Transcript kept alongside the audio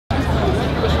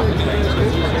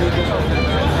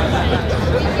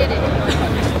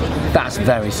That's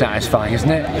very satisfying,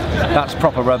 isn't it? That's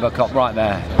proper Robocop right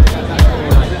there.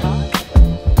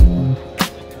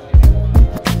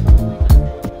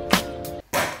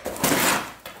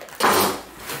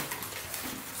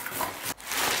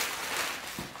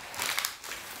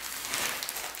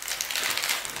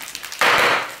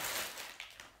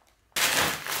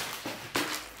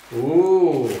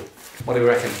 Ooh, what do you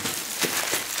reckon?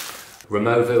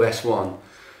 Removu S1,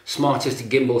 smartest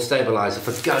gimbal stabiliser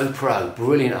for GoPro.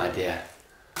 Brilliant idea.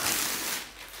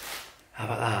 How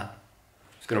about that? I'm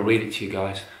just going to read it to you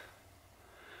guys.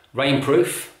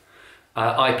 Rainproof,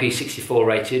 IP64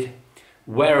 rated,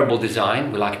 wearable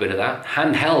design, we like a bit of that,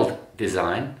 handheld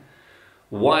design,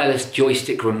 wireless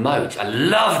joystick remote. I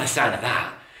love the sound of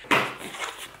that.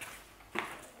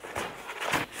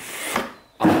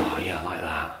 Oh yeah, I like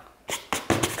that.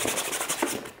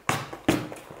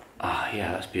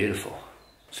 Yeah, that's beautiful.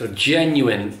 So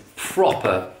genuine,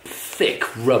 proper, thick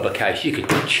rubber case. You could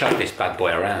chuck this bad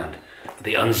boy around.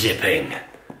 The unzipping.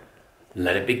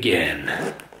 Let it begin.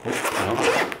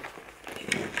 Oh.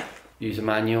 User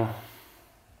manual.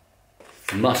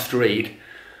 Must read.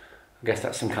 I guess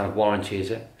that's some kind of warranty,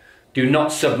 is it? Do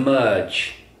not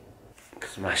submerge.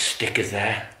 Because my stickers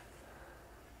there.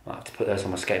 Might have to put those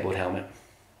on my skateboard helmet.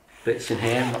 Bits in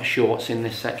here, I'm not sure what's in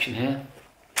this section here.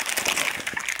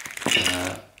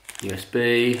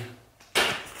 USB.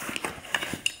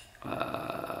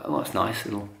 Oh, that's nice,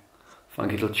 little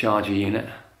funky little charger unit.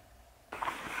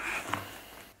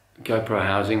 GoPro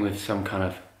housing with some kind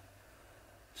of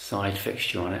side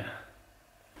fixture on it.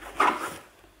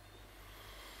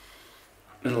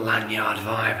 Little lanyard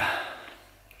vibe.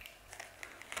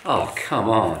 Oh, come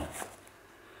on.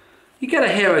 You get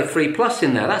a Hero 3 Plus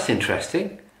in there, that's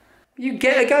interesting. You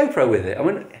get a GoPro with it. I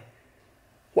mean,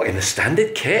 what, in the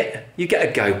standard kit? You get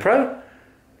a GoPro?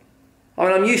 I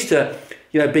mean, I'm used to,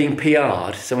 you know, being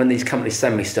PR'd, so when these companies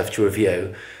send me stuff to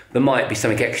review, there might be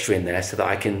something extra in there so that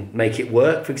I can make it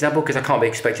work, for example, because I can't be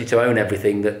expected to own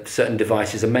everything that certain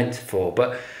devices are meant for.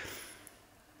 But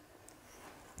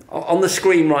on the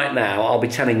screen right now, I'll be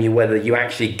telling you whether you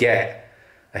actually get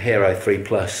a Hero 3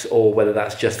 Plus or whether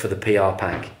that's just for the PR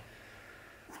pack.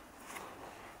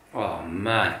 Oh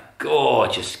man,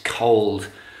 gorgeous cold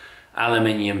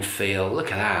aluminium feel.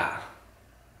 Look at that.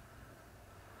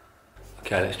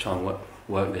 Okay, let's try and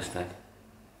work this then.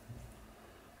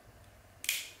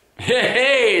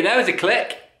 Hey, that was a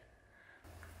click.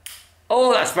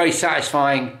 Oh, that's very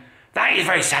satisfying. That is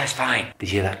very satisfying. Did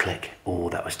you hear that click? Oh,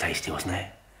 that was tasty, wasn't it?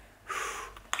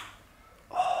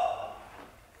 Oh.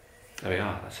 There we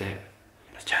are, that's it.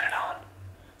 Let's turn it on.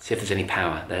 See if there's any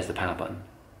power. There's the power button.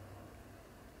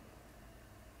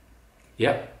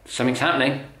 Yep, something's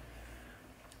happening.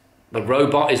 The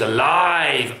robot is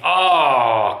alive.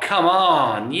 Oh, come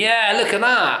on. Yeah, look at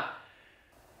that.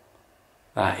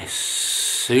 That is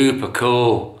super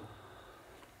cool.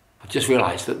 I've just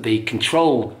realised that the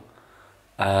control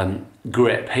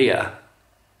grip here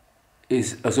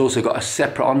has also got a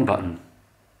separate on button.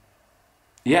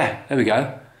 Yeah, there we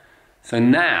go. So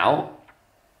now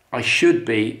I should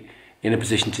be in a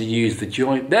position to use the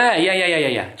joint. There,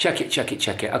 yeah. Check it.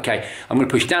 Okay, I'm going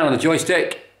to push down on the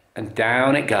joystick and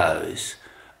down it goes.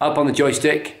 Up on the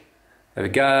joystick. There we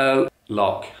go.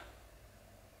 Lock.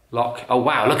 Oh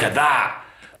wow, look at that.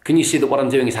 Can you see that what I'm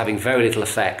doing is having very little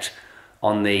effect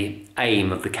on the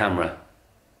aim of the camera?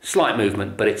 Slight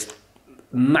movement, but it's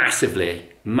massively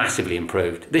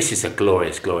improved. This is a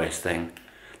glorious thing.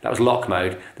 That was lock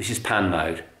mode. This is pan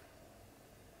mode.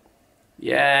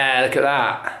 Yeah, look at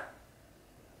that.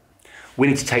 We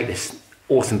need to take this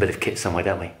awesome bit of kit somewhere,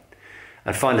 don't we?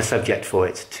 And find a subject for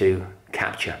it to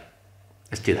capture.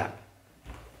 Let's do that.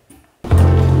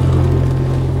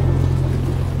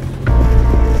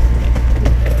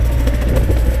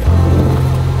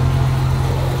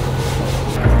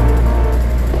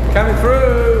 Coming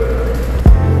through!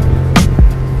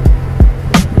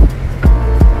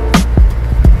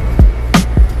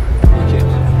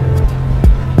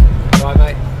 Right,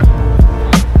 mate.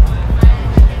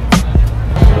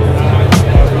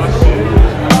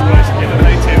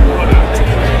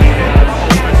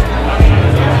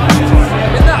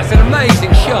 That's an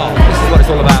amazing shot. This is what it's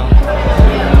all about.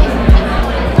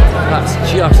 That's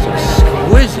just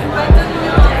exquisite.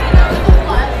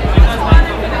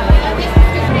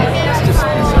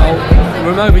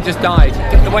 Removu just died.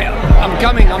 Wait, I'm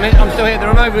coming. I'm still here. The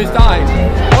Removu has died.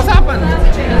 What's happened?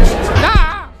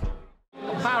 Ah!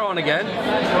 Power on again.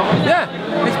 Yeah,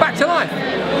 it's back to life.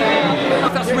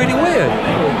 That's really weird.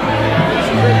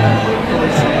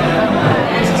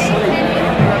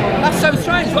 That's so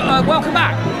strange. But, welcome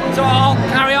back. So I'll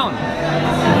carry on.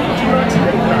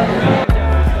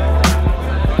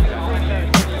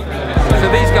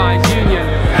 these guys, Union,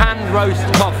 hand roast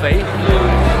coffee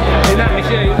in that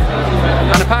machine.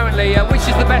 And apparently, which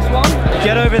is the best one?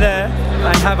 Get over there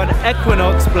and have an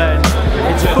Equinox blend.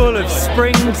 It's full of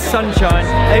spring sunshine,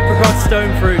 apricot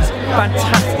stone fruits.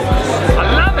 Fantastic. I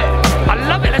love it. I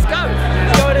love it. Let's go.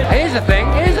 Here's the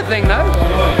thing though.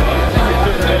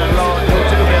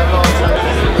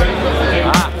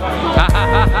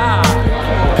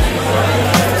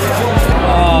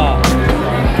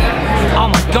 Oh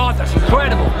my God, that's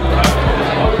incredible.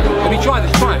 Have you tried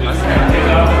this? Try it, man.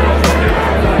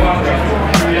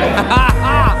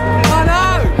 Oh no!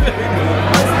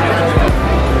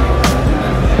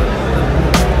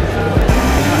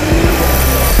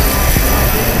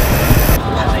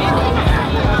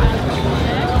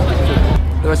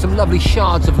 There are some lovely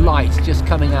shards of light just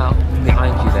coming out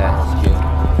behind you there, Stu.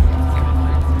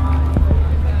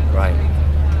 Right.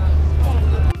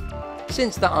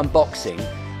 Since that unboxing,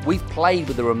 we've played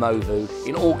with the Removu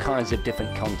in all kinds of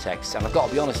different contexts, and I've got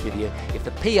to be honest with you, if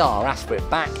the PR asked for it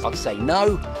back, I'd say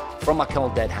no from my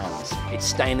cold dead hands. It's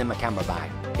staying in my camera bag.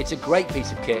 It's a great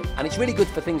piece of kit, and it's really good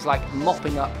for things like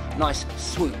mopping up nice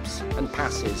swoops and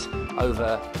passes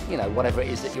over, you know, whatever it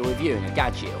is that you're reviewing, a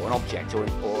gadget or an object or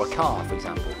a car, for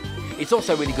example. It's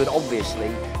also really good, obviously,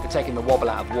 for taking the wobble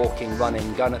out of walking,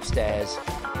 running, going upstairs,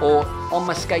 or on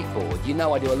my skateboard. You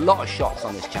know I do a lot of shots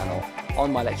on this channel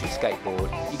on my electric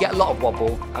skateboard. You get a lot of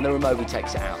wobble and the Removu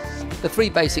takes it out. The three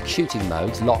basic shooting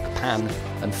modes, lock, pan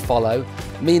and follow,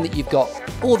 mean that you've got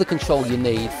all the control you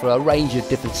need for a range of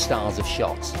different styles of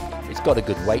shots. It's got a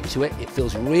good weight to it, it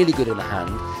feels really good in the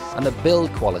hand, and the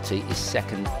build quality is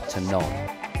second to none.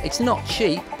 It's not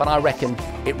cheap, but I reckon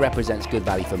it represents good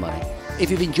value for money. If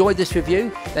you've enjoyed this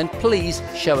review, then please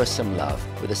show us some love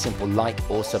with a simple like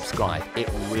or subscribe. It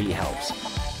really helps.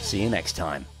 See you next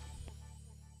time.